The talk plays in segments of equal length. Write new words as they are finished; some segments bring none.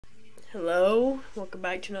Hello, welcome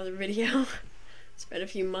back to another video. It's been a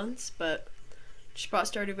few months, but just bought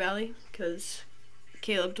Stardew Valley because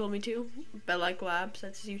Caleb told me to. Bedlike Labs,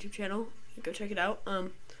 that's his YouTube channel. Go check it out.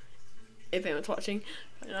 If anyone's watching,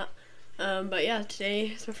 probably not. But yeah, today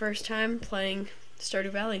is my first time playing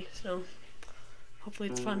Stardew Valley, so hopefully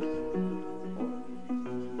it's fun.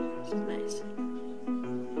 This is nice.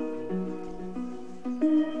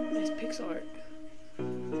 Nice pixel art.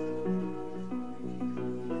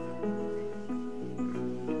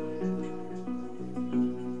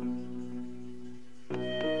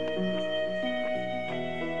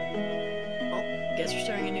 Guess we're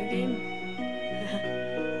starting a new game.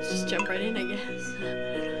 Let's just jump right in, I guess.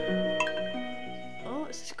 Oh,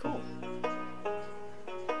 this is cool.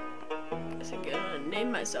 Guess I'm gonna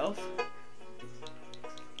name myself.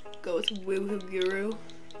 Go with Woohoo Guru,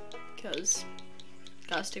 because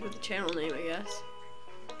gotta stick with the channel name, I guess.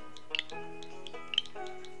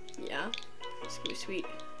 Yeah, it's gonna be sweet.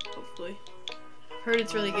 Hopefully, heard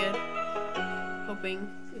it's really good. Hoping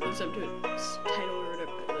it lives up to its title or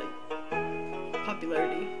whatever.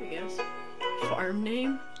 Popularity, I guess. Farm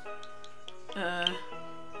name?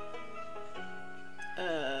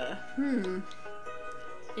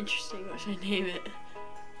 Interesting, what should I name it?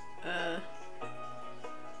 I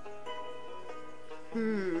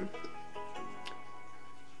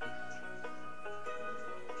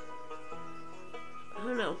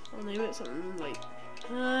don't know. I'll name it something like,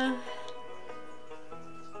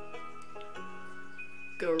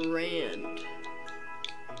 Grand.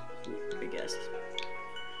 I guess.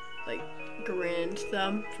 Like grand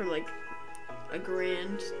thumb from like a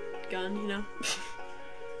grand gun, you know? I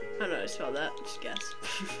don't know how to spell that, just guess.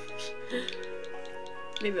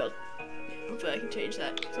 Maybe hopefully I can change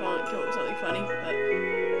that because I want to come up with something funny. But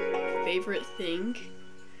favorite thing?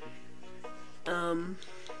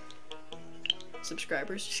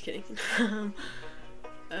 Subscribers, just kidding. I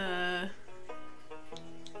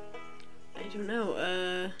don't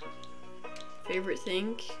know, favorite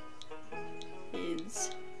thing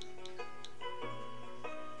is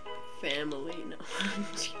family. No.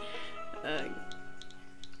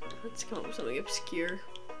 Let's come up with something obscure.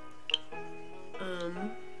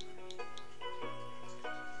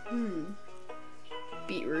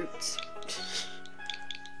 Beetroots.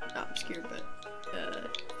 Not obscure, but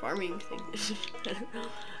farming thing.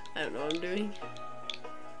 I don't know what I'm doing.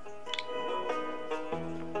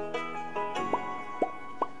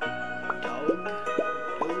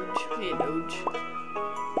 Doge.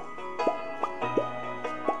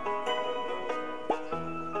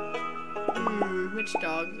 Which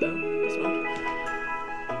dog though? This one.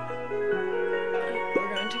 We're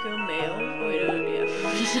going to go male. Oh wait, no, yeah.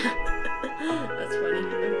 That's funny.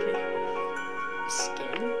 Okay.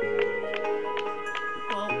 Skin.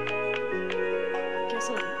 Well, I guess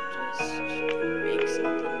I'll just make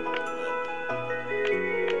something up.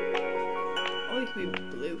 Oh, it could be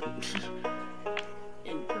blue.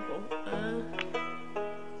 And purple.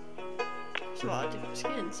 There's a lot of different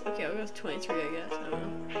skins. Okay, I'll go with 23, I guess. I don't know.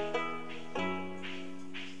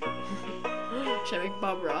 Should I make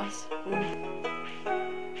Bob Ross? I'll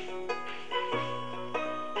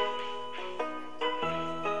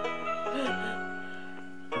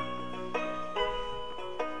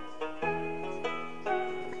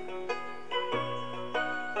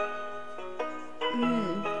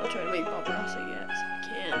try to make Bob Ross, I guess. I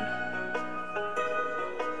can.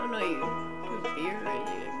 I don't know, you do a beard or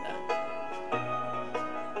anything like that.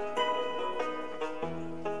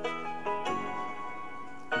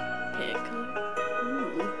 Paint color.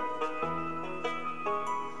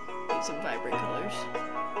 Need some vibrant colors.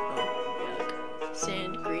 Oh, yeah, like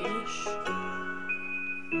sand greenish.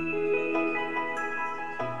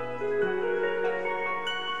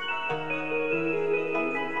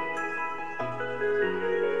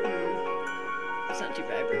 It's not too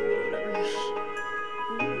vibrant, but whatever.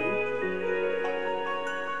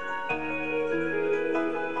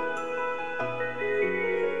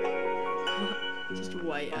 Just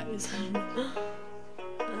white eyes. I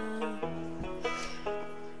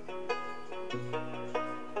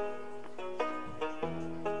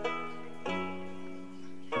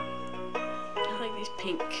like these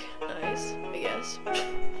pink eyes, I guess.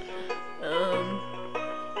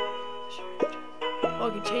 Shirt. Oh, I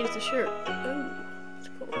can change the shirt. Oh, that's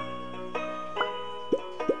cool.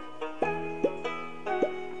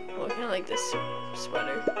 Oh, I kind of like this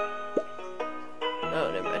sweater.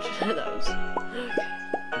 Oh, never mind. That was okay.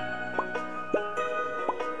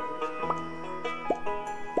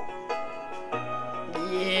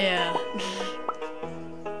 Yeah.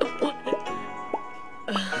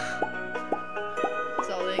 That's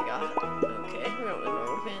all they got. Okay, we're going with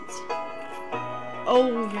normal pants.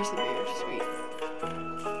 Oh, here's the beard. Sweet.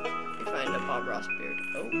 We find a Bob Ross beard.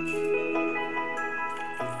 Oh.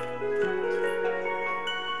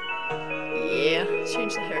 Yeah. Let's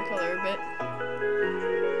change the hair color a bit.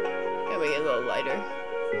 Gotta make it a little lighter.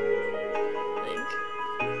 I think.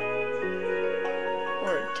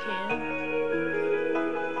 Or a tan.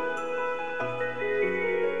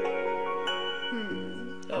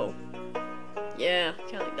 Oh. Yeah,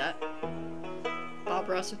 kinda like that. Bob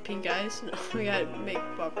Ross with pink eyes. No, we gotta make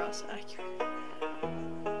Bob Ross accurate.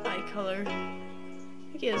 Eye color. I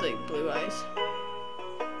think he has like blue eyes.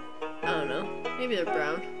 I don't know. Maybe they're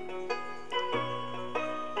brown.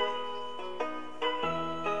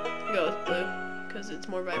 I'll go with blue because it's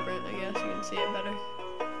more vibrant, I guess. You can see it better.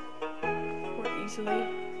 More easily.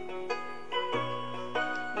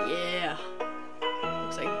 Yeah.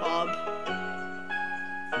 Looks like Bob.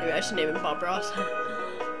 Maybe I should name him Bob Ross.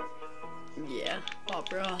 Yeah, Bob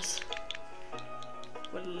Ross.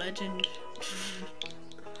 What a legend.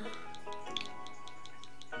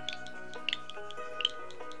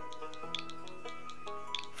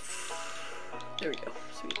 There we go.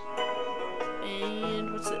 Sweet.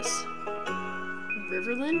 And what's this?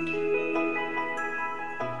 Riverland?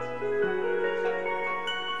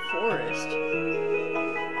 Forest.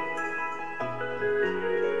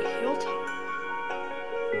 Hilltop.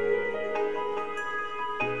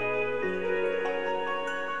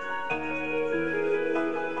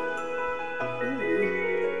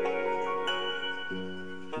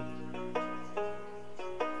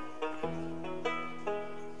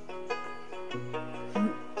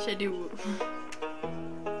 Should I do...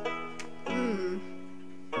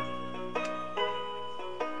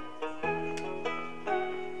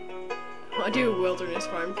 I'll do a wilderness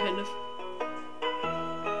farm, kind of.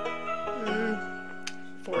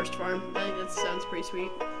 Forest farm. I think that sounds pretty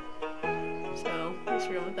sweet. So, let's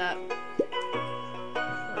go with that. You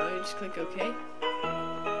just click OK. There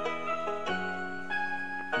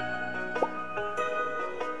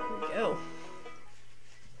we go.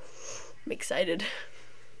 I'm excited.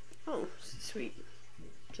 Oh, sweet.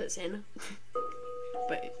 Is that Santa?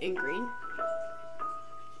 But in green?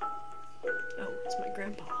 Oh, it's my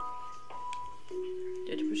grandpa.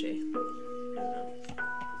 Did you push A?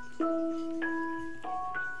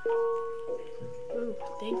 Oh,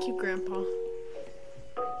 thank you, Grandpa.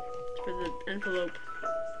 For the envelope.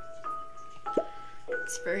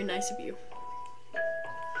 It's very nice of you.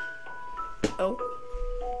 Oh.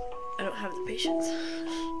 I don't have the patience.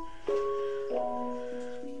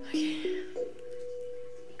 Okay.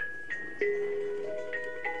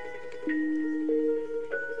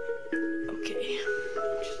 Okay.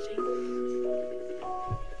 Interesting.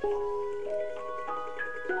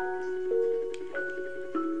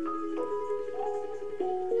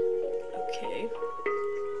 Okay.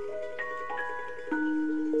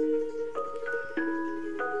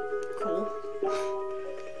 Cool.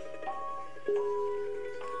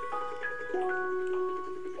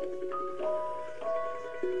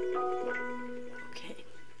 Okay.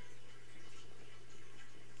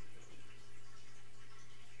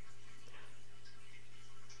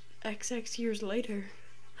 XX years later.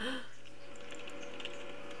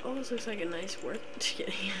 Oh, this looks like a nice work. Just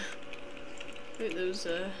kidding. Look at those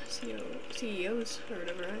CEOs or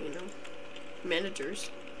whatever, you know, managers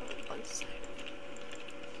on the side.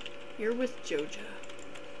 You're with Joja.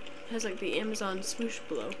 It has like the Amazon swoosh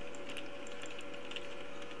below.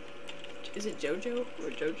 Is it Jojo or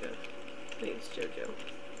Joja? I think it's Jojo.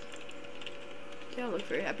 They all look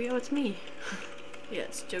very happy. Oh, it's me. Yeah,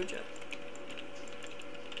 it's Joja.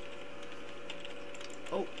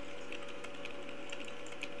 Oh.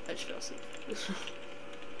 I just fell asleep.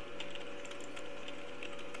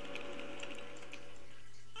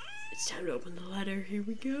 It's time to open the letter. Here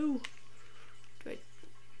we go. Do I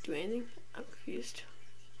do anything? I'm confused.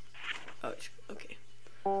 Oh, okay.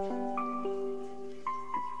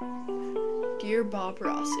 Dear Bob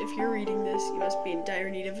Ross, if you're reading this, you must be in dire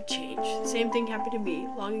need of a change. The same thing happened to me.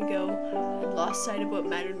 Long ago, I had lost sight of what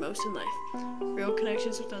mattered most in life. Real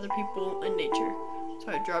connections with other people and nature.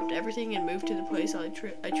 So I dropped everything and moved to the place I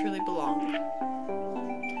truly belong.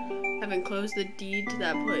 I've enclosed the deed to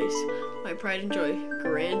that place, my pride and joy,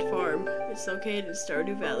 Grand Farm. It's located in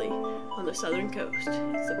Stardew Valley, on the southern coast.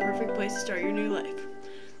 It's the perfect place to start your new life.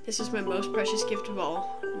 This is my most precious gift of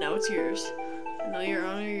all, and now it's yours. I know you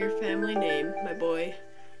honor your family name, my boy.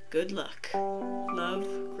 Good luck. Love,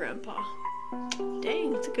 Grandpa.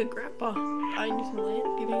 Dang, it's a good grandpa. Buying you some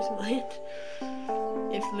land, giving you some land.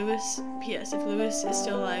 If Lewis, P.S. If Lewis is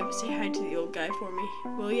still alive, say hi to the old guy for me,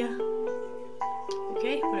 will ya?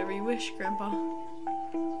 Okay, whatever you wish, Grandpa.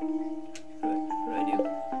 What do I do?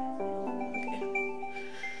 Okay.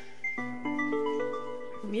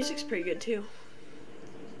 music's pretty good too.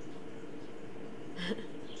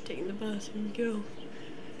 Taking the bus and go.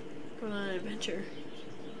 Going on an adventure.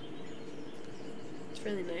 It's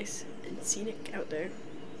really nice and scenic out there.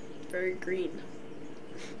 It's very green.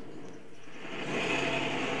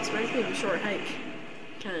 It's reminds me of a short hike.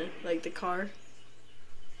 Kinda like the car.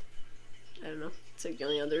 I don't know. It's like the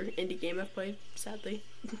only other indie game I've played, sadly.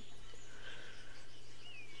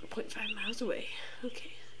 0.5 miles away.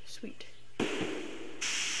 Okay, sweet.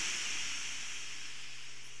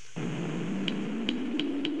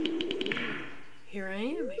 Here I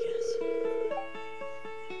am, I guess.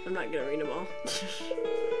 I'm not gonna read them all.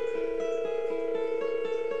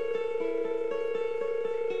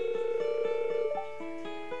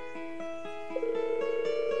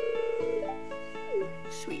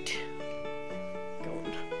 Sweet.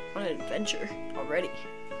 Going on an adventure already.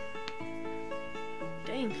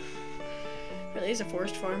 Dang. Really is a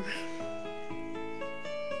forest farm.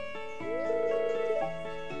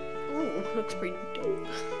 Ooh, looks pretty dope.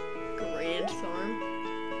 Grand farm.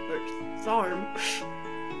 Or farm.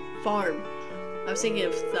 Farm. I was thinking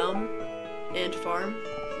of thumb and farm.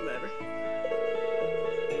 Whatever.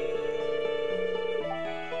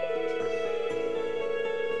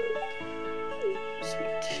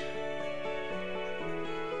 Sweet.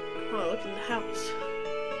 Oh, look in the house.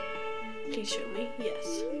 Please show me. Yes.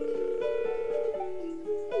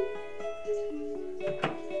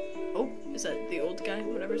 Oh, is that the old guy?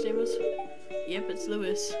 Whatever his name was? Yep, it's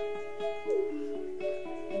Lewis.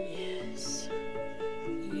 Yes.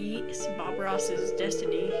 Yes, Bob Ross's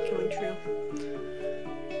destiny coming true.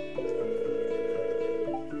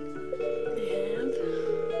 And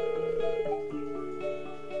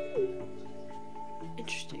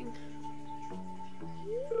interesting.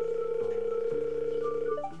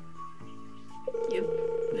 Yep.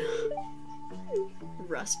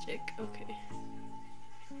 Rustic, okay.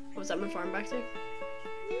 Was that my farm back there?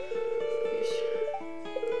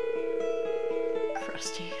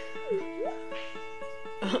 Crusty.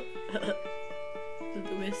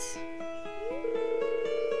 Lewis.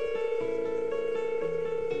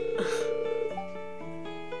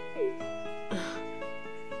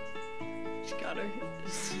 She got her.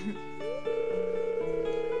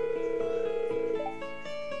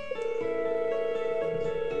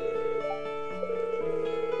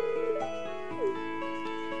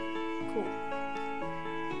 Cool.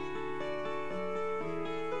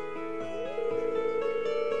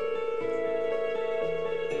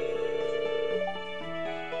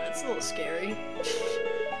 That's a little scary.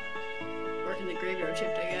 Working the graveyard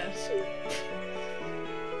shift, I guess.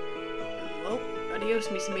 Well,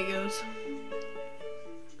 adios, mis amigos.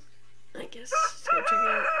 I guess let's go check it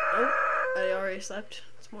out. Oh, I already slept.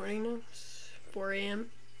 It's morning now. It's 4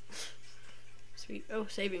 a.m. Sweet. Oh,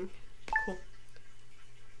 saving. Cool.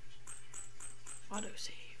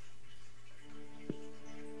 Autosave.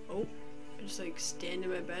 Oh, I just like stand in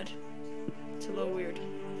my bed. It's a little weird.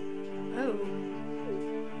 Oh,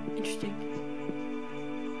 interesting.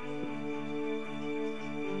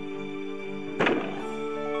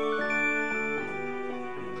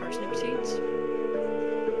 Parsnip seeds.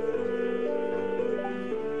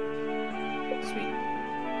 Sweet.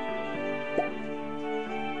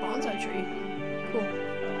 Bonsai tree. Cool.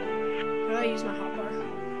 How do I use my hotbar?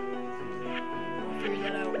 I'll figure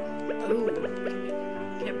that out. Oh,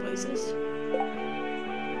 can I place this?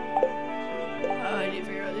 I need to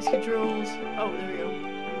figure out these controls. Oh, there we go.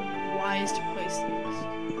 Y is to place things.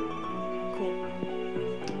 Cool.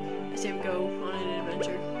 I say we go on an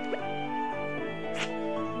adventure.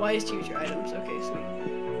 Y is to use your items. Okay, sweet.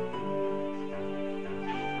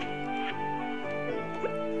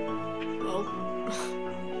 Well,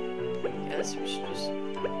 guess we should just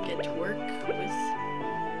get to work with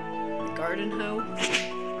the garden hoe.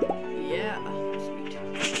 Yeah, sweet.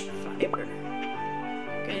 Fiber.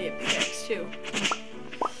 Gotta get pickaxe too.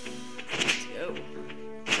 Let's go.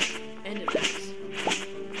 And an axe.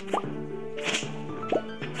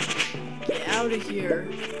 Get out of here.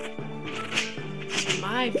 It's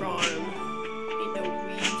my farm. Ain't no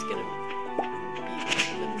weeds gonna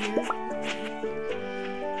live here.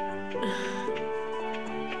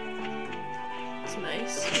 It's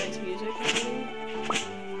nice. Nice music.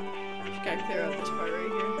 Just gotta clear out this part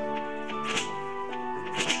right here.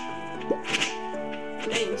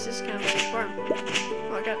 Dang, this is kind of like a farm.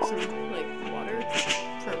 Oh, I got some, like, water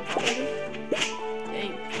from property.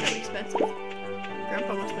 Dang, kind of expensive.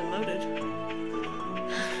 Grandpa must have been loaded.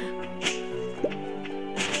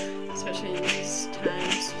 Especially in these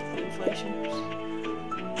times with inflation.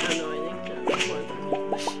 I don't know anything. That's more difficult.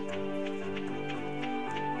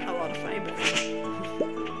 A lot of fiber.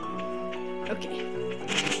 Okay.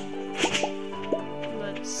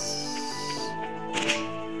 Let's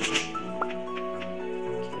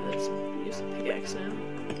use the pickaxe now.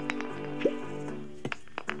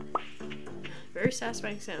 Very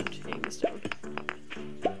satisfying sound, hitting the stone.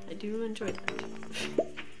 I do enjoy that.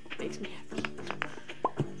 Makes me happy.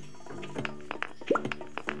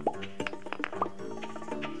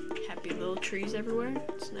 Happy little trees everywhere.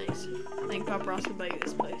 It's nice. I think Pop Ross would like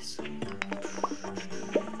this place. Sweet.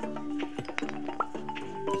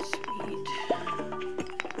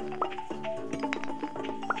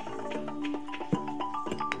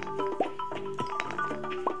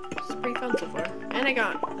 It's pretty fun so far. And I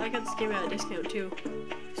got this game at a discount too.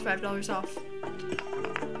 It's $5 off. So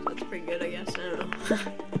that's pretty good, I guess. I don't know.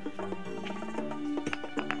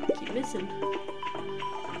 Keep missing.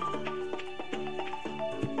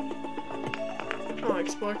 Oh,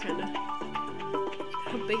 explore kinda.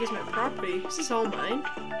 How big is my property? Is this all mine?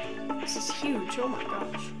 This is huge. Oh my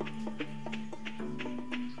gosh.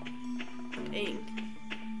 Dang.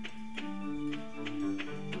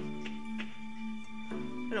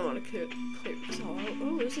 I don't want to clear this all out.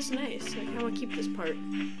 Oh, this is nice. Like, I want to keep this part.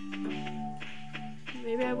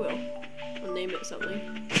 Maybe I will. I'll name it something.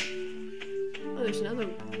 Oh, there's another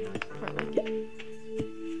part like it.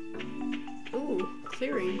 Ooh,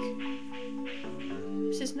 clearing.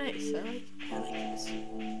 This is nice. I like this.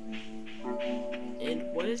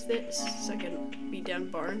 And what is this? Is like a beat down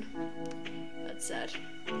barn? That's sad.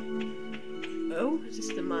 Oh, is this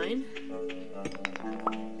the mine?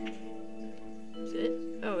 Is it?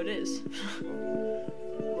 Oh, it is.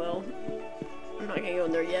 Well, I'm not gonna go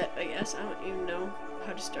in there yet, I guess. I don't even know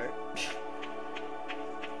how to start.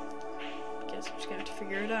 Guess I'm just gonna have to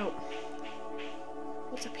figure it out.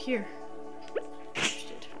 What's up here?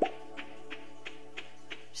 Interested.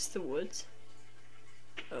 Just the woods.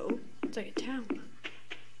 Oh, it's like a town.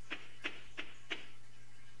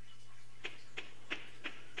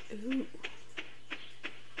 Ooh.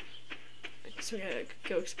 So we gotta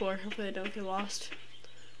go explore. Hopefully I don't get lost. I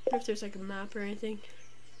wonder if there's like a map or anything.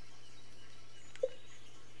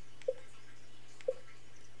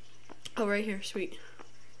 Oh, right here, sweet.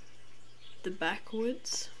 The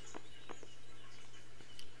backwoods.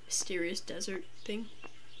 Mysterious desert thing.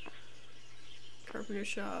 Carpenter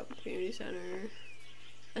shop, community center.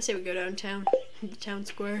 I say we go downtown, the town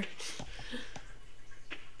square.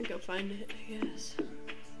 And go find it, I guess.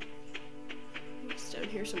 It's down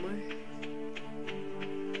here somewhere.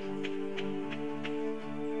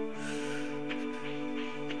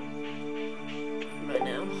 Where am I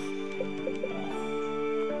now?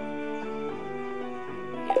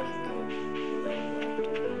 Yeah, go left.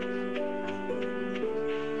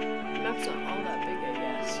 The map's not all that big, I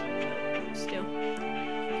guess. But still.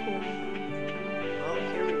 Cool. Oh,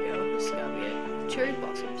 here we go. This has gotta be it. Cherry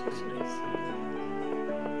blossoms, that's nice.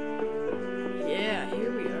 Yeah,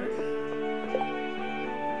 here we are.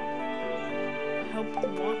 Help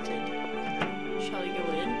wanted. Shall we go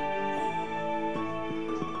in?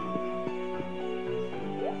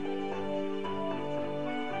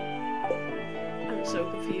 I'm so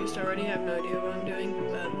confused already. I have no idea what I'm doing,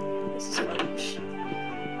 but this is fun.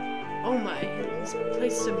 Oh my, this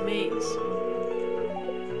place is a maze.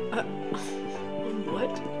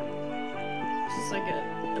 What? This is like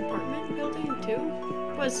an apartment building too?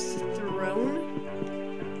 What's this, a throne?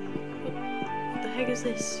 What the heck is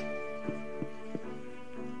this?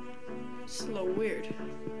 It's a little weird.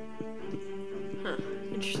 Huh,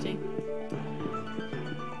 interesting.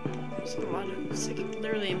 There's a lot of, it's like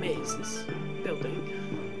literally a maze, this building.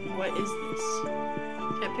 What is this?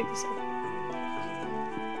 Can't pick this up.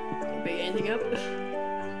 Can't pick anything up.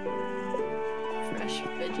 Fresh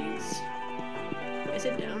veggies. Is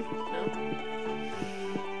it down? No.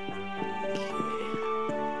 Okay.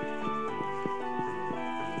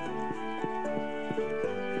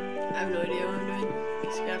 I have no idea what I'm doing.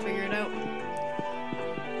 Guess I gotta figure it out.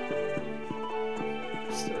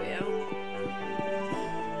 Just the way out.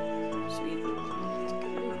 Sweet. Let's go.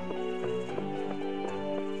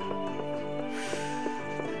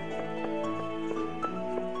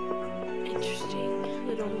 Interesting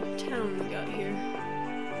little town we got here.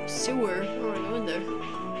 Sewer. I don't wanna go in there.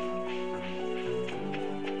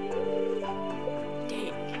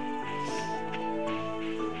 Dang.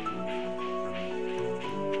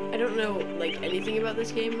 I don't know like anything about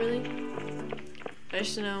this game really. I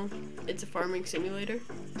just know it's a farming simulator.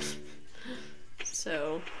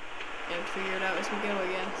 So I have to figure it out as we go, I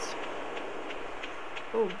guess.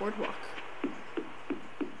 Oh, boardwalk.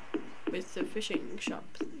 With the fishing shop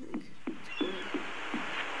thing.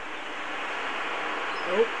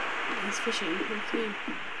 Cool. Oh, he's fishing. Okay.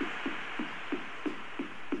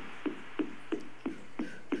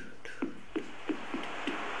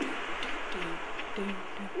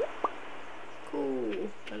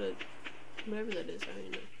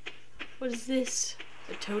 What is this?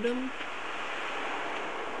 A totem?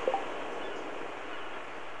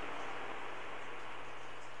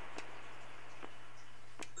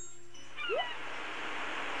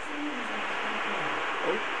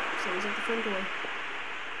 Oh, someone's at the front door.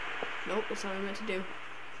 Nope, that's not what I meant to do.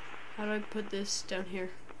 How do I put this down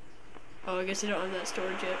here? Oh, I guess I don't have that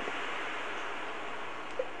storage yet.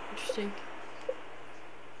 Interesting.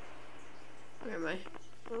 Where am I?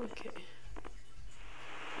 Okay.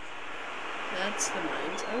 That's the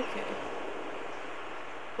mines. Okay.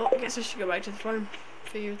 Well, I guess I should go back to the farm.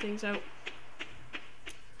 Figure things out.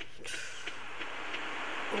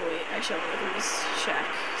 Oh wait, actually I want to look at this shack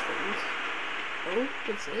thing. Oh,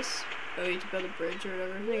 what's this? Oh, you have to build a bridge or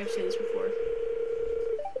whatever. I think I've seen this before.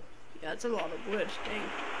 Yeah, that's a lot of wood. Dang.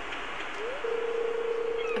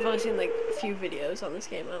 I've only seen like a few videos on this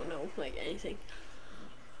game. I don't know like anything.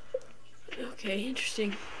 Okay,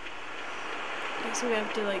 interesting. I guess we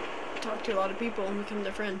have to like talk to a lot of people and become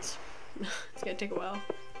their friends. It's gonna take a while.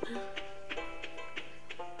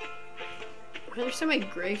 Why there's so many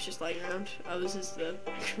graves just lying around? Oh, this is the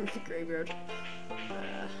graveyard.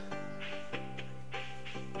 I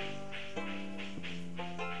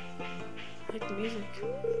like the music.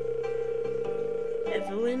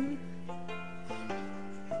 Evelyn.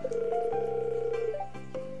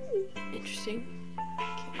 Interesting.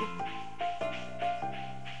 Okay.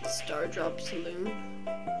 Star Drop Saloon.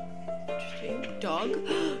 Interesting. Dog?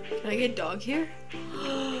 Can I get a dog here?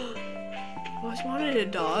 I always wanted a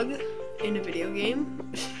dog in a video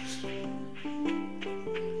game.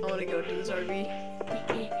 I want to go to this RV.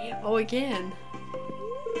 Oh, I can.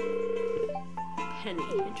 Penny.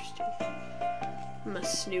 Interesting. I'm gonna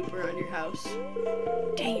snoop around your house.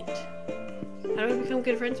 Dang it. How do I become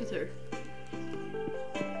good friends with her?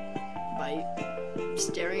 By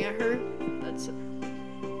staring at her? That's...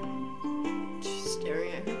 Just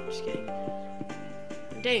staring at her? Just kidding.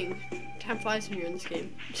 Dang. Time flies when you're in this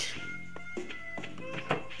game.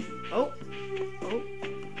 Oh. Oh.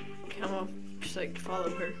 Come on. Just like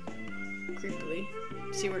follow her. Creepily.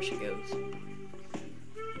 See where she goes.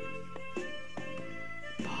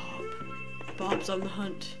 Bob's on the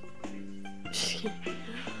hunt.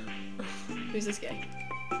 Who's this guy?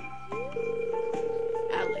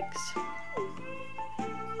 Alex.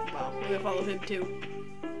 Wow, I'm gonna follow him too.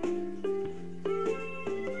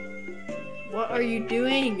 What are you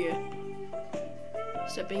doing?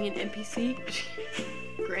 Stop being an NPC?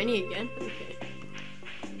 Granny again? Okay.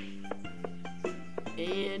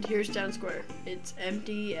 And here's Town Square. It's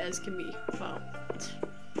empty as can be. Wow.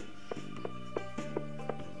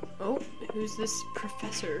 Oh, who's this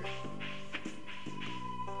professor?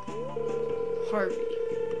 Harvey.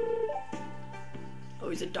 Oh,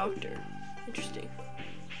 he's a doctor. Interesting.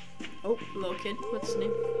 Oh, little kid. What's his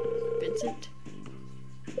name? Vincent.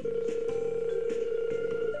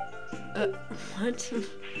 What?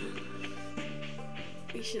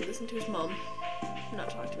 We should listen to his mom.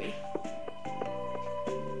 Not talk to me.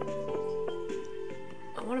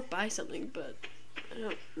 I want to buy something, but I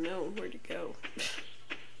don't know where to go.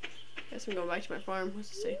 Guess I'm going back to my farm.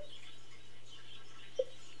 What's it say?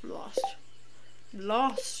 I'm lost.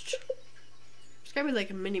 Lost! There's gotta be like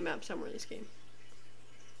a mini map somewhere in this game.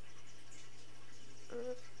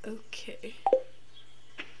 Okay.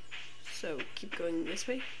 So, keep going this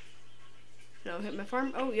way. Now hit my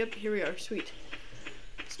farm. Oh, yep, here we are. Sweet.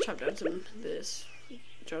 Let's chop down some of this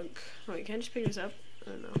junk. Oh, wait, can I just pick this up? I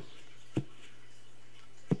don't know.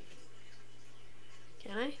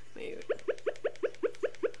 Can I? Maybe.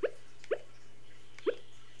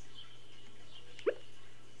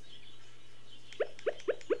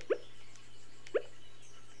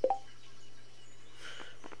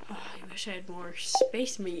 Oh, I wish I had more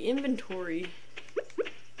space in my inventory.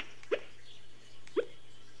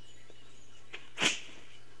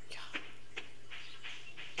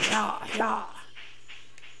 Yeah.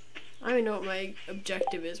 I don't even know what my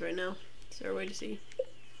objective is right now. Is there a way to see?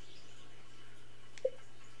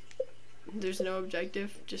 There's no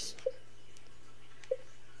objective, just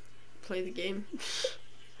play the game.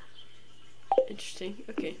 Interesting.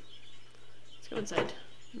 Okay. Let's go inside.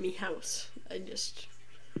 Me house. I just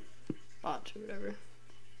bought or whatever.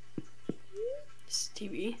 This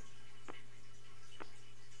TV.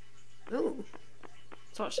 Oh.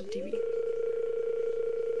 Let's watch some TV.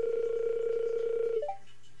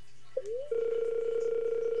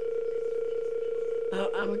 Oh,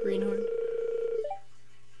 I'm a greenhorn.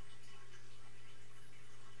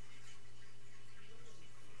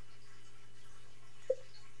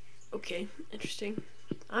 Okay, interesting.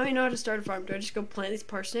 I don't even know how to start a farm. Do I just go plant these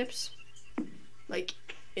parsnips? Like,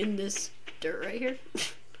 in this dirt right here?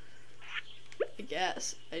 I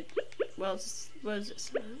guess. Well, what is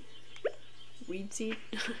this? Weed seed?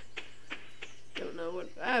 Don't know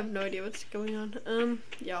what. I have no idea what's going on.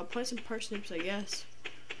 Yeah, I'll plant some parsnips, I guess.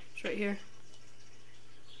 It's right here.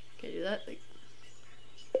 Can I do that? Like,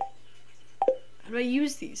 how do I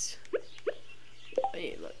use these?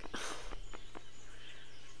 Hey, look.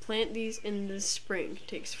 Plant these in the spring.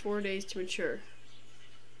 Takes 4 days to mature.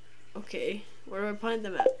 Okay, where do I plant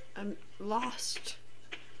them at? I'm lost.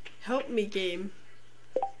 Help me, game.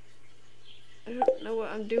 I don't know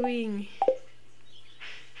what I'm doing.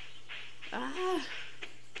 Ah!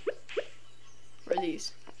 Where are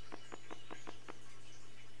these?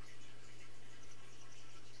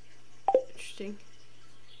 Interesting.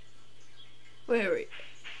 Wait.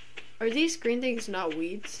 Are these green things not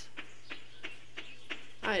weeds?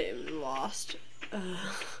 I am lost.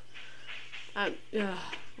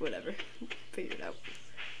 Whatever. Figure it out.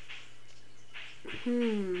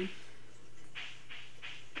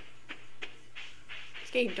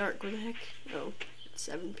 It's getting dark. Where the heck? Oh, it's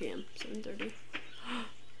 7 p.m. 7:30.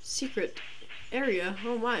 Secret area.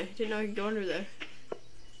 Oh my! Didn't know I could go under there.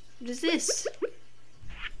 What is this?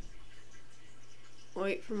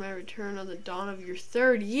 Wait for my return on the dawn of your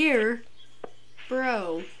 3rd year,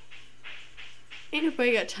 bro. Ain't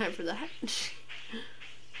nobody got time for that.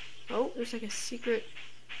 Oh, there's like a secret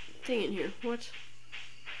thing in here. What?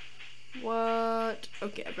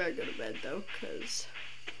 Okay, I better go to bed though, cause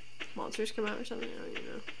monsters come out or something. I don't even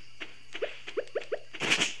know.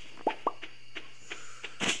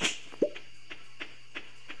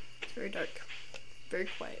 It's very dark, very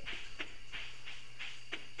quiet.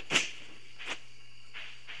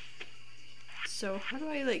 So how do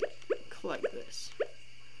I like collect this?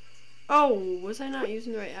 Oh, was I not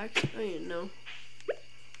using the right axe? I don't even know.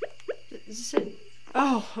 Is this it?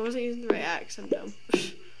 Oh, I wasn't using the right axe. I'm dumb.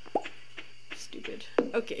 Stupid.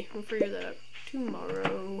 Okay, we'll figure that out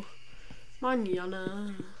tomorrow.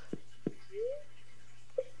 Mañana.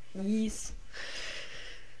 Yes.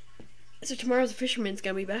 So tomorrow the fisherman's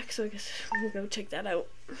gonna be back, so I guess we'll go check that out.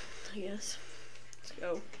 I guess. Let's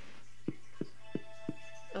go.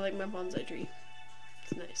 I like my bonsai tree.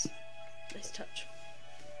 It's nice. Nice touch.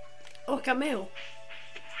 Oh, I got mail.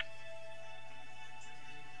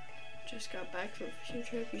 Just got back from a fishing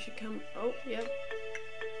trip. You should come. Oh, yep.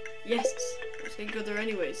 Yes! I was gonna go there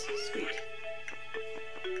anyways. Sweet.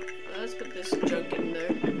 Let's put this junk in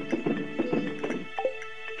there.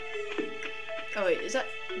 Oh wait, is that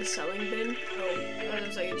the selling bin? Oh, that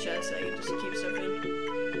was like a chest I could just keep stuff in.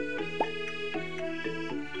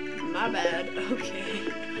 My bad. Okay.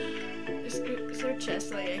 Is there a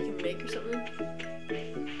chest like I can make or something?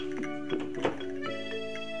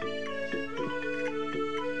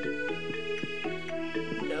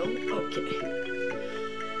 No? Okay.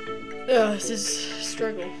 Oh, this is a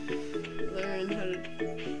struggle. Learn how to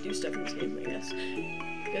do stuff in this game, I guess.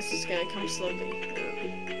 Guess it's gonna come slowly.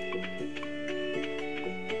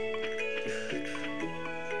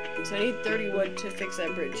 So I need 30 wood to fix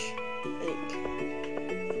that bridge, I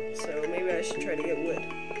think. So maybe I should try to get wood.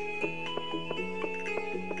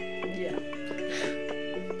 Yeah.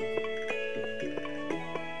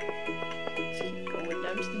 Let's keep going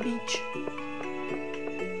down to the beach.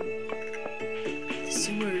 The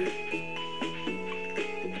sewer.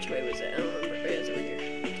 Which way was it? I don't remember. Oh, yeah, it's over here.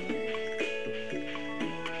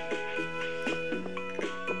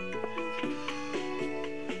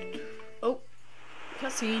 Oh,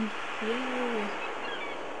 cutscene. Yay.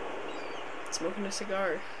 Smoking a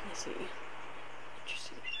cigar. I see.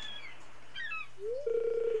 Interesting.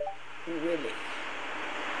 Really?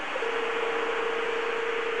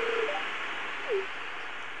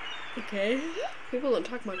 Okay. People don't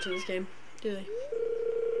talk much in this game, do they?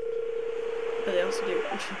 But they also do.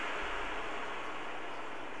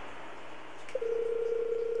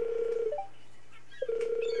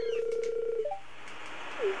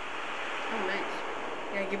 Oh, nice.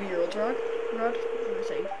 Yeah, give me your old rod. What am I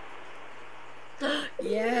saying?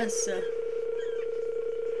 Yes.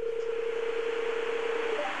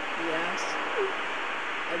 Yes.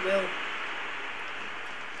 I will.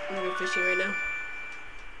 I'm gonna go fishing right now.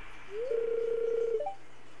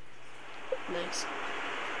 Nice.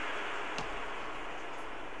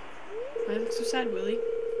 Why look so sad, Willie?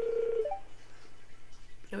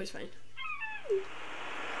 No, he's fine.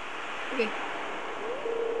 Okay.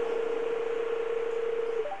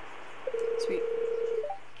 Sweet.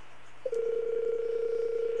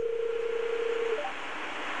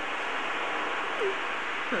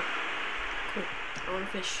 Huh. Cool. I wanna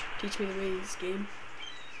fish. Teach me the ways, game.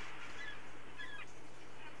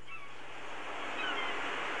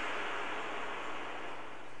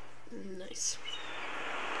 Nice.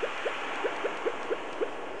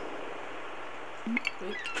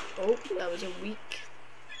 Oh, that was a weak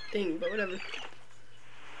thing, but whatever.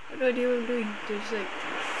 I have no idea what I'm doing. There's like...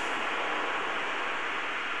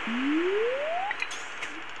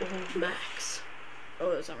 Oh, max.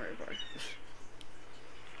 Oh, that's not very far.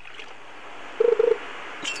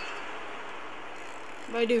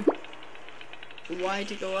 What do I do? Y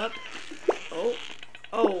to go up? Oh.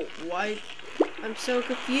 Oh, why? I'm so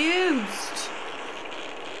confused.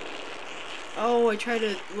 Oh, I tried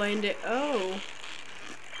to land it. Oh.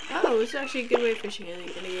 Oh, it's actually a good way of fishing, I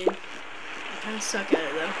think, in a game. I kind of suck at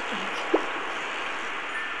it, though.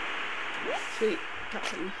 Sweet. Caught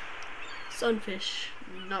some sunfish.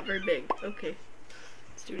 Not very big. Okay.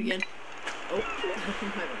 Let's do it again. Oh.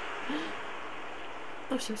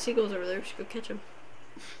 Oh, some seagulls over there. We should go catch them.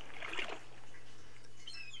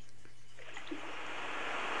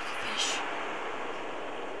 Fish.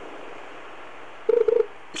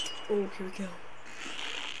 Oh, here we go.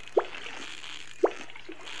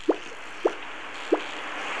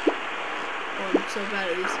 Oh, I'm so bad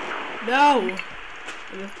at these. No!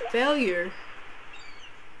 I'm a failure.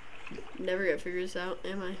 Never gonna figure this out,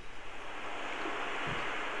 am I?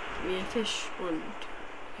 Give me a fish. 1, 2.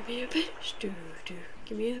 Give me a fish. 2, 2.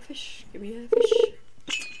 Give me a fish. Give me a fish.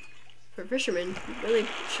 For a fisherman, really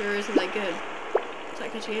sure isn't that good. It's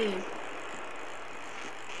not catching anything.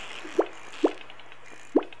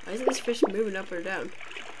 Why isn't this fish moving up or down?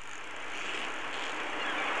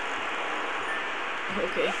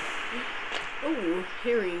 Okay. Oh,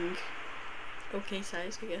 herring. Okay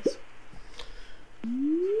size, I guess.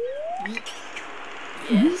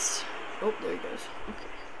 Yes. Oh, there he goes. Okay.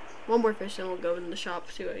 One more fish, and we'll go in the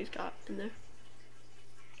shop, see what he's got in there.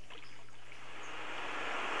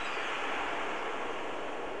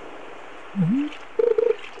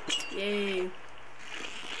 Yay.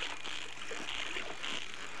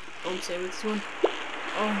 Oh, I'm saving this one.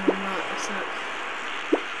 Oh, I'm not. I suck.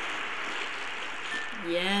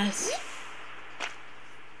 Yes.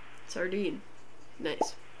 Sardine.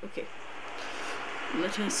 Nice. Okay.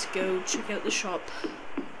 Let us go check out the shop.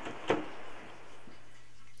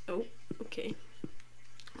 Oh, okay.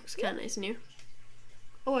 Looks kind of nice in here.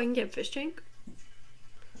 Oh, I can get a fish tank.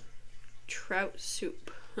 Trout soup.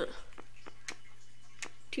 Huh.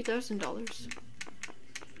 $2,000.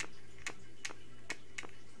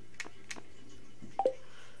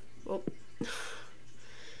 Well,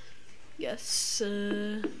 guess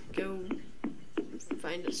go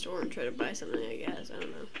find a store and try to buy something, I guess. I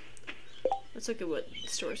don't know. Let's look at what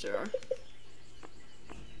stores there are.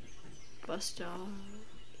 Bus stop.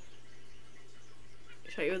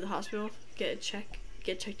 Should I go to the hospital? Get checked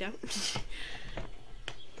out?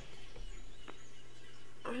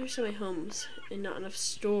 Why are there so many homes and not enough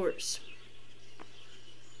stores?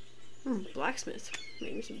 Blacksmith.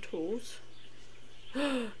 Maybe some tools.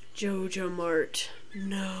 Jojo Mart.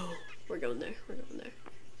 No. We're going there. We're going there.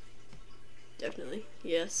 Definitely.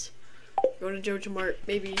 Yes. Going to Jojo Mart.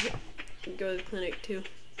 Maybe go to the clinic too.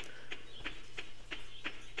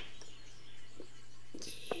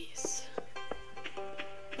 Yes.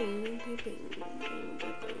 I don't know where I'm going.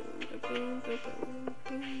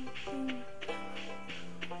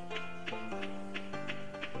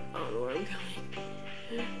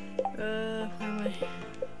 Where am I?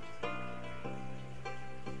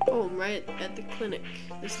 Oh, I'm right at the clinic.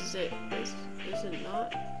 This is it. Is it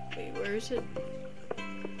not? Wait, where is it?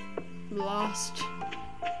 I'm lost.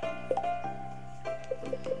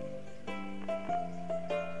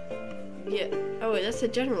 Yeah. Oh wait, that's the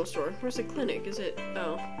general store. Where's the clinic? Is it?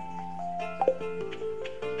 Oh.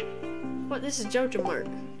 What? This is Jojo Mart.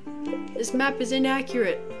 This map is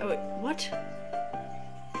inaccurate. Oh wait, what?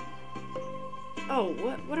 Oh,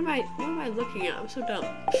 what am I looking at? I'm so dumb.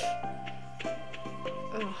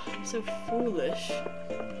 Oh, I'm so foolish.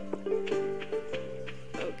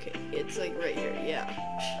 Okay, it's like right here. Yeah.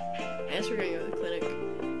 I guess we're gonna go to the clinic.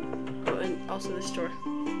 Oh, and also the store.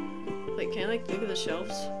 Like, can I like look at the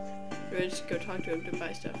shelves? Or I just go talk to him to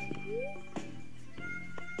buy stuff?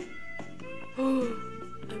 Oh,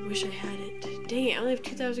 I wish I had it. Dang it, I only have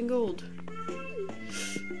 2,000 gold.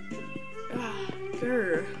 Ah,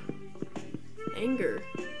 grr. Anger.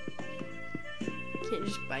 Can't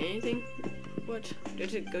just buy anything? What? Do I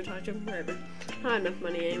have to go talk to him? Whatever. I don't have enough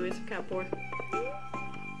money anyways, I'm kinda poor.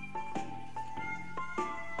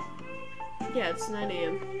 Yeah, it's 9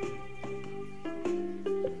 AM.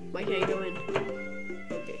 Why can't I go in?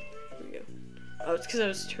 Okay, here we go. Oh, it's because I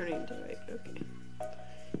was turning to the right. Okay.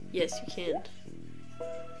 Yes, you can.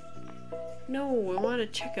 No, I want a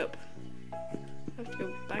checkup. I have to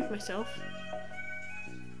go back myself.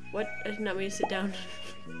 What? I did not mean to sit down.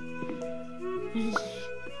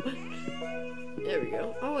 What? There we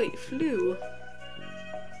go. Oh wait, flu.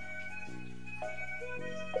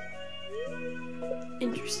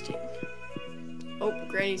 Interesting. Oh,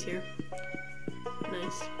 Granny's here.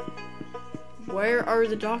 Nice. Where are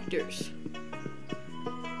the doctors?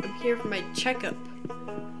 I'm here for my checkup.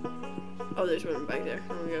 Oh, there's one back there.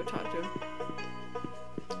 I'm gonna go talk to him.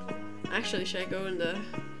 Actually, should I go in the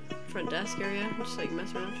front desk area and just like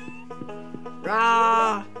mess around?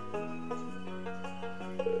 Rah!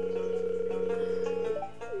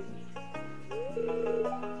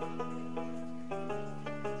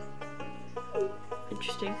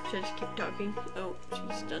 Interesting. Should I just keep talking? Oh,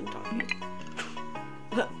 she's done talking.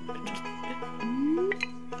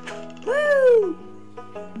 Woo!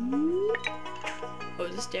 Oh,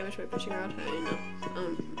 is this damage by pushing around? I don't know.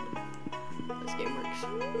 This game works.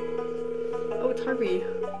 Oh, it's Harvey.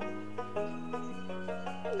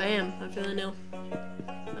 I'm feeling ill.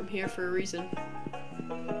 I'm here for a reason.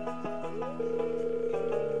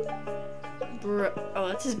 Bro, oh,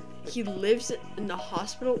 that's his. He lives in the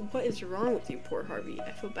hospital? What is wrong with you, poor Harvey?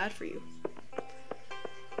 I feel bad for you.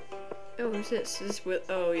 Oh, who's this? Is this with.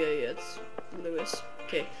 Oh, yeah, it's Lewis.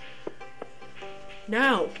 Okay.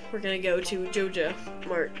 Now, we're gonna go to Joja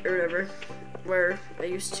Mart, or whatever, where I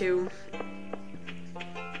used to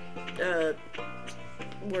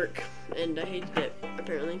work, and I hated it,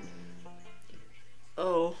 apparently.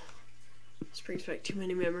 Oh, this brings back too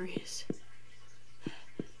many memories.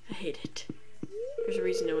 I hate it. There's a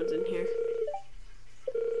reason no one's in here.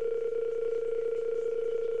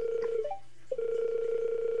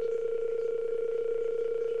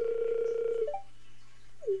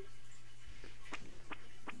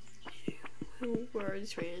 Who are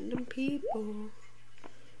these random people?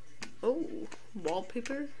 Oh,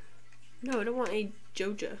 wallpaper? No, I don't want a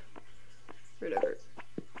Joja. Whatever.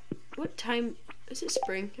 What time? Is it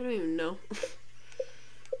spring? I don't even know.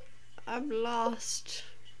 I'm lost.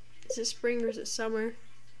 Is it spring or is it summer?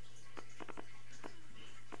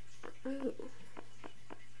 Oh.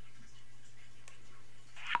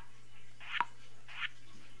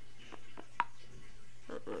 I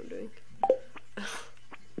don't know what I'm doing.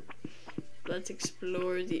 Let's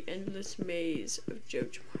explore the endless maze of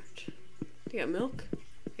Joja Mart. They got milk,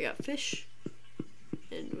 they got fish,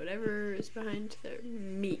 and whatever is behind their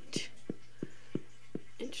meat.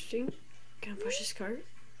 Interesting. Can I push this cart?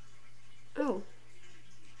 Oh.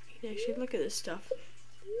 You can actually look at this stuff.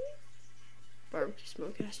 Barbecue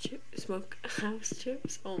smokehouse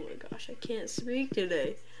chips? Oh my gosh, I can't speak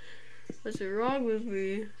today. What's wrong with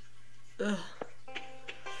me? Ugh.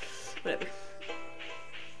 Whatever.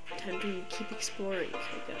 Time to keep exploring,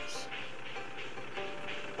 I guess.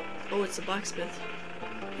 Oh, it's a blacksmith.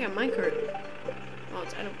 I got a minecart. Oh,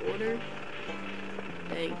 it's out of order.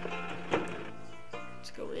 Dang.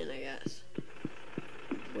 Let's go in, I guess.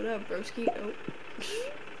 What up, broski? Oh.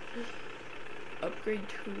 Upgrade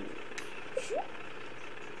tools.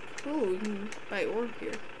 Oh, you can buy ore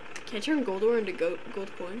here. Can I turn gold ore into gold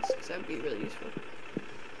coins? Because that would be really useful.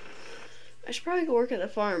 I should probably go work at the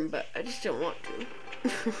farm, but I just don't want to.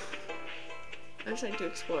 I just like to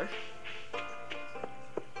explore.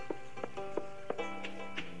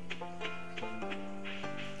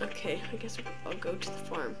 Okay, I guess I'll go to the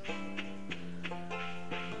farm.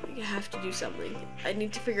 I think I have to do something. I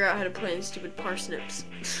need to figure out how to plant these stupid parsnips.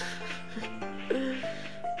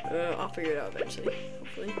 I'll figure it out eventually,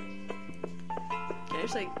 hopefully. Can I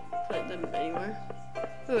just like plant them anywhere?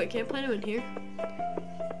 Oh, I can't plant them in here?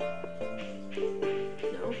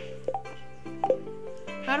 No.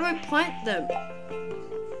 How do I plant them?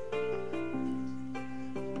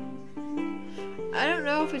 I don't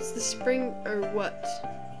know if it's the spring or what.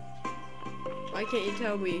 Why can't you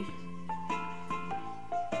tell me?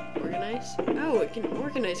 Organize? Oh, it can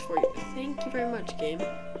organize for you. Thank you very much, game.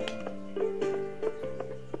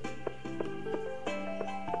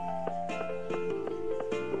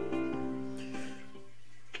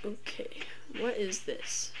 Okay, what is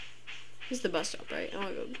this? This is the bus stop, right? I want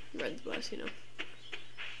to go ride the bus, you know.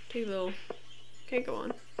 Take a little... Can't go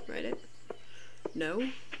on. Ride it. No.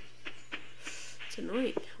 It's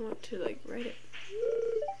annoying. I want to, like, ride it.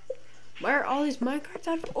 Why are all these minecarts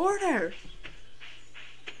out of order?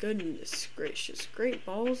 Goodness gracious. Great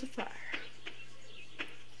balls of fire.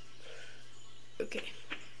 Okay.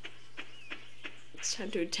 It's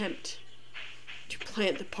time to attempt to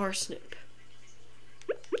plant the parsnip.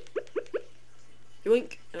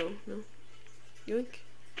 Yoink. Oh, no. Yoink.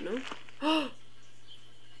 No. Oh!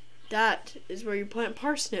 That is where you plant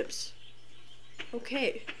parsnips.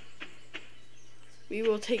 Okay. We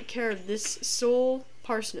will take care of this sole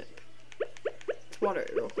parsnip. Let's water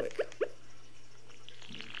it real quick.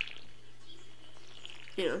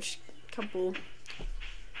 You know, just a couple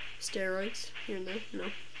steroids here and there.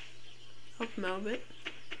 No. Help them out a bit.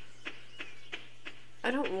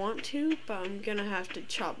 I don't want to, but I'm gonna have to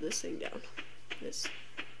chop this thing down. These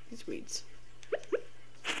weeds.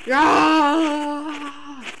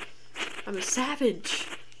 Ah! I'm a savage.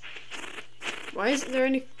 Why isn't there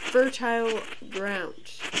any fertile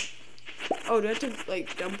ground? Oh, do I have to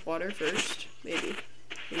like dump water first? Maybe.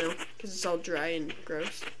 You know, because it's all dry and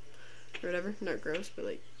gross. Or whatever. Not gross, but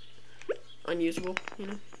like unusable, you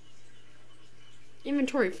know.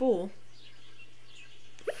 Inventory full.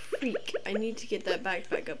 Freak. I need to get that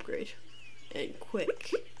backpack upgrade. And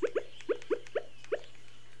quick.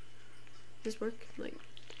 Does this work? Like,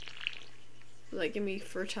 will that give me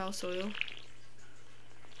fertile soil?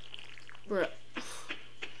 Bruh.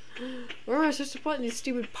 Where am I supposed to put these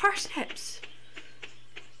stupid parsnips?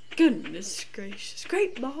 Goodness gracious.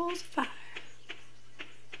 Great balls of fire.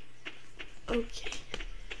 Okay.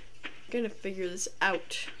 I'm gonna figure this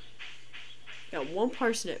out. Got one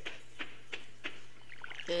parsnip.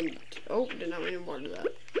 And, oh, did not mean to water that.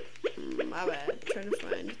 My bad. Trying to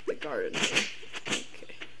find the garden here.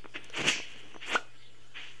 Okay.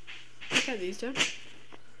 Can I cut these down? Can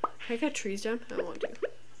I cut trees down? I don't want to.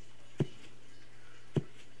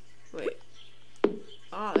 Wait.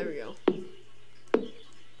 Ah, there we go.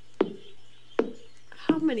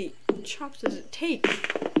 How many chops does it take?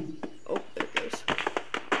 Oh, there it goes.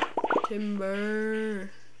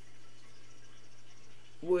 Timber.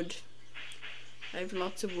 Wood. I have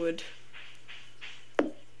lots of wood.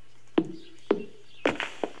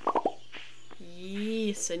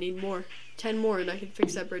 Yes, I need more. 10 more and I can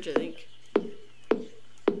fix that bridge, I think.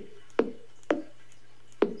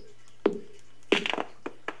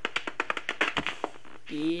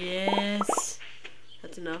 Yes.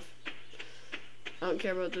 That's enough. I don't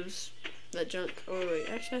care about that junk. Oh wait,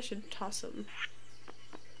 actually I should toss something.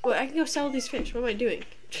 Wait, I can go sell these fish. What am I doing?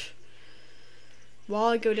 While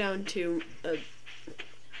I go down to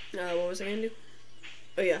what was I gonna do?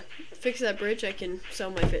 Oh yeah, fix that bridge. I can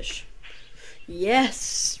sell my fish.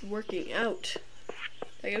 Yes, working out.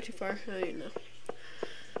 Did I go too far? I don't even know.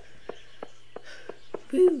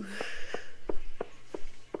 Woo.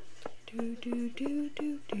 Do do do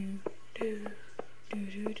do do do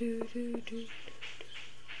do do do do.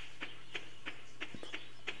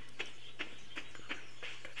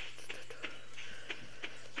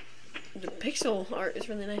 The pixel art is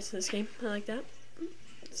really nice in this game. I like that.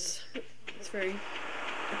 It's very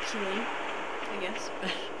appealing, I guess.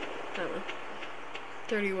 I don't know.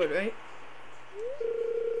 30 wood, right?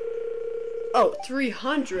 Oh,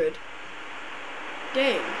 300.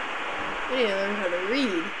 Dang. I need to learn how to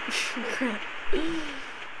read. Crap.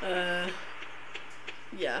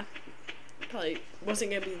 Yeah. Probably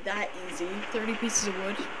wasn't gonna be that easy. 30 pieces of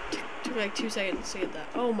wood. Took like 2 seconds to get that.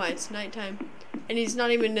 Oh my, it's nighttime. And he's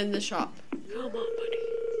not even in the shop. Come on, buddy.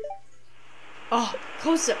 Oh,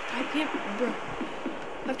 close up. 5 p.m. Bro.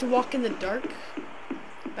 I have to walk in the dark.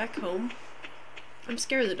 Back home. I'm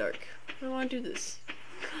scared of the dark. I don't want to do this.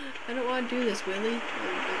 I don't want to do this, Willie.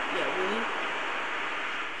 Yeah, Willie.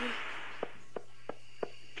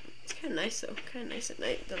 It's kind of nice, though. Kind of nice at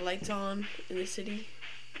night. The lights on in the city.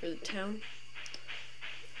 Or the town.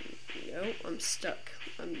 No, I'm stuck.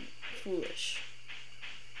 I'm foolish.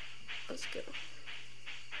 Let's go.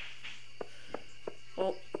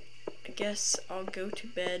 Well, I guess I'll go to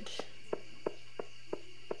bed.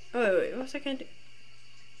 Oh, wait, what was I gonna do?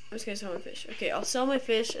 I was gonna sell my fish. Okay, I'll sell my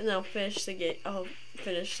fish and then I'll finish the game. I'll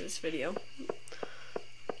finish this video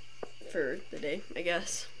for the day, I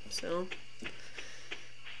guess. So,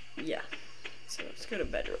 yeah. So let's go to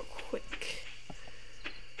bed real quick.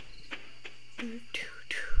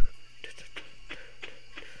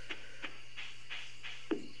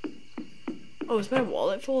 Oh, is my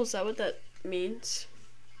wallet full? Is that what that means?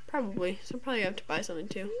 Probably. So I'm probably gonna have to buy something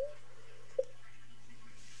too.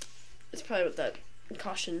 It's probably what that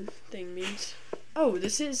caution thing means. Oh,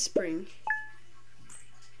 this is spring.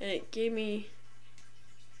 And it gave me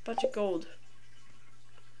a bunch of gold.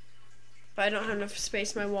 But I don't have enough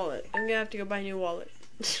space in my wallet. I'm gonna have to go buy a new wallet.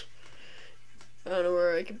 I don't know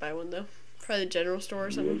where I could buy one though. Probably the general store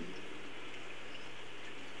or something.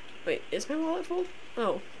 Wait, is my wallet full?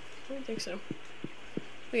 Oh, I don't think so.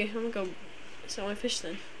 Okay, I'm gonna go sell my fish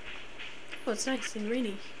then. Oh, it's nice and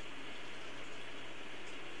rainy.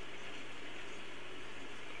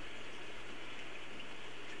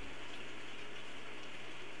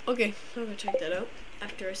 Okay, I'm gonna check that out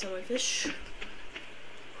after I sell my fish.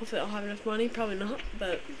 Hopefully I'll have enough money. Probably not,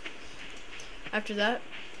 but after that,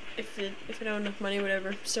 if I don't have enough money,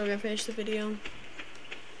 whatever, still gonna finish the video,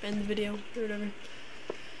 end the video, or whatever.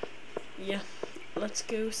 Yeah, let's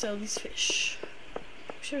go sell these fish.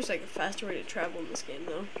 I'm sure there's like a faster way to travel in this game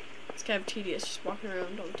though. It's kind of tedious just walking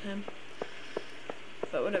around all the time.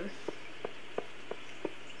 but whatever.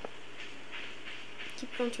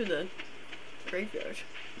 Keep going through the graveyard.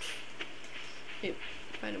 Maybe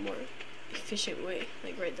find a more efficient way,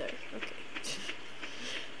 like right there. Okay.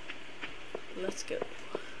 Let's go.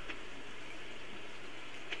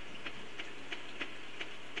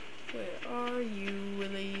 Where are you,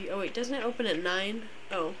 Willie? Oh wait, doesn't it open at 9?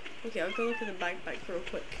 Oh, okay, I'll go look at the backpack real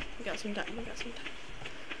quick. We got some time, we got some time.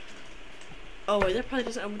 Oh wait, that probably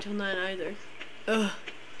doesn't open until 9 either. Ugh.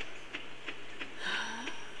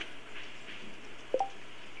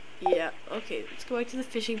 Yeah, okay, let's go back to the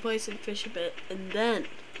fishing place and fish a bit, and then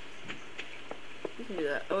we can do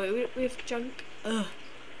that. Oh wait, we have junk. Ugh.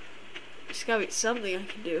 There's gotta be something I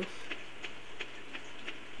can do.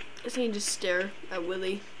 I think just stare at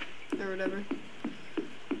Willie or whatever.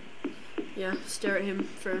 Yeah, stare at him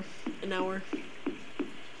for an hour.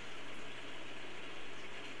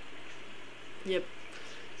 Yep,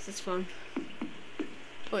 this is fun.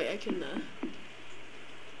 Oh wait, I can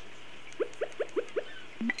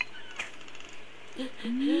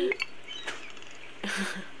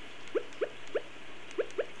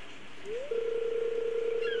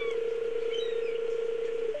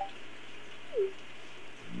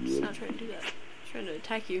It's not trying to do that. It's trying to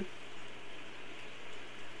attack you.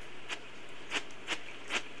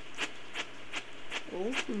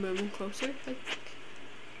 Oh, we're moving closer, I think.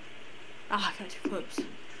 Ah, I got too close.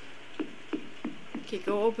 Okay,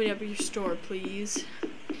 go open up your store, please.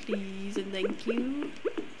 Please and thank you.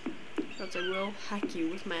 Or else I will hack you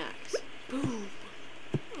with my axe. Boom!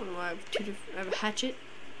 Oh no, I have two different. I have a hatchet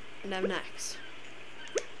and I have an axe.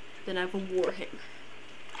 Then I have a warhammer.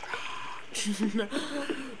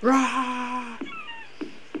 Rah!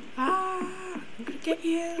 Ah! I'm gonna get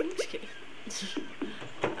you! I'm just kidding.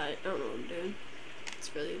 I don't know what I'm doing.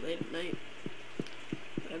 It's really late at night.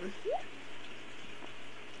 Whatever.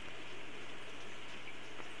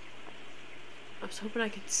 I was hoping I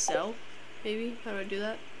could sell, maybe? How do I do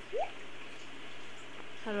that?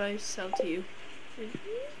 How do I sell to you?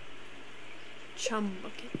 Chum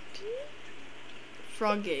bucket.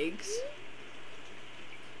 Frog eggs.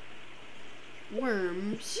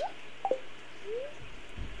 Worms.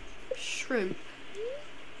 Shrimp.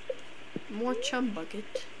 More chum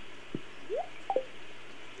bucket.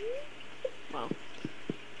 Wow.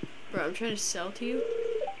 Bro, I'm trying to sell to you.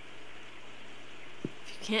 If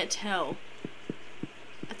you can't tell,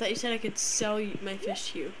 I thought you said I could sell my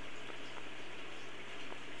fish to you.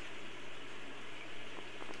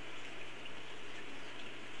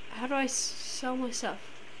 How do I sell my stuff?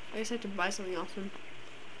 I guess I have to buy something off him.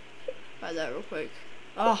 Buy that real quick.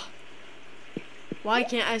 Oh, why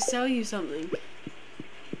can't I sell you something?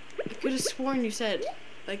 I could have sworn you said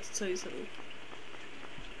I could sell you something.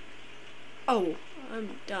 Oh, I'm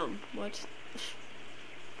dumb. What?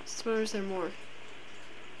 Where is there more?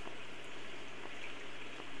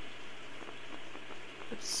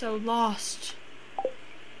 I'm so lost.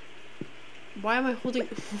 Why am I holding?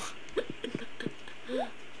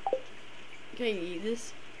 Can I eat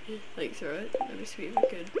this? Like throw it? That'd be sweet if I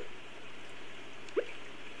could.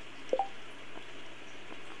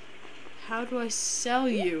 How do I sell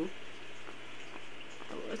you?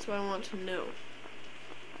 Oh, that's what I want to know.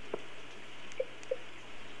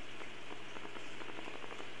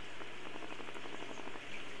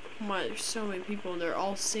 Oh my, there's so many people and they're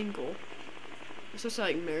all single. I'm supposed to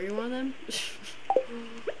like marry one of them?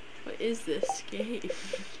 What is this game?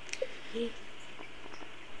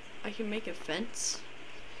 I can make a fence.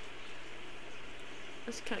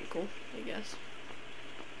 That's kind of cool, I guess.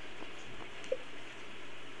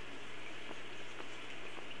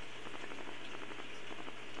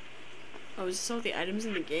 Oh, is this all the items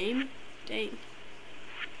in the game? Dang.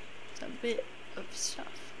 It's a bit of stuff.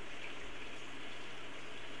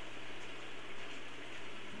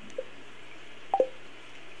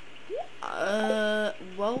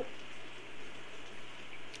 Well,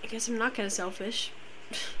 I guess I'm not gonna sell fish.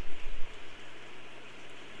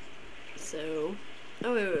 So,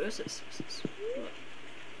 oh wait, what's this? What's this?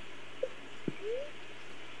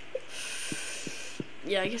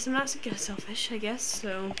 Yeah, I guess I'm not gonna sell fish, I guess,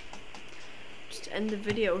 so just end the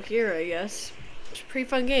video here, I guess. It's a pretty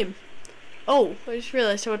fun game. Oh, I just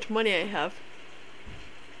realized how much money I have.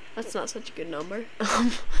 That's not such a good number.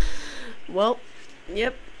 Well,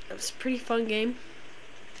 yep, it was a pretty fun game.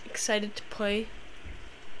 Excited to play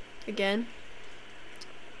again.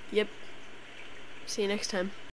 Yep. See you next time.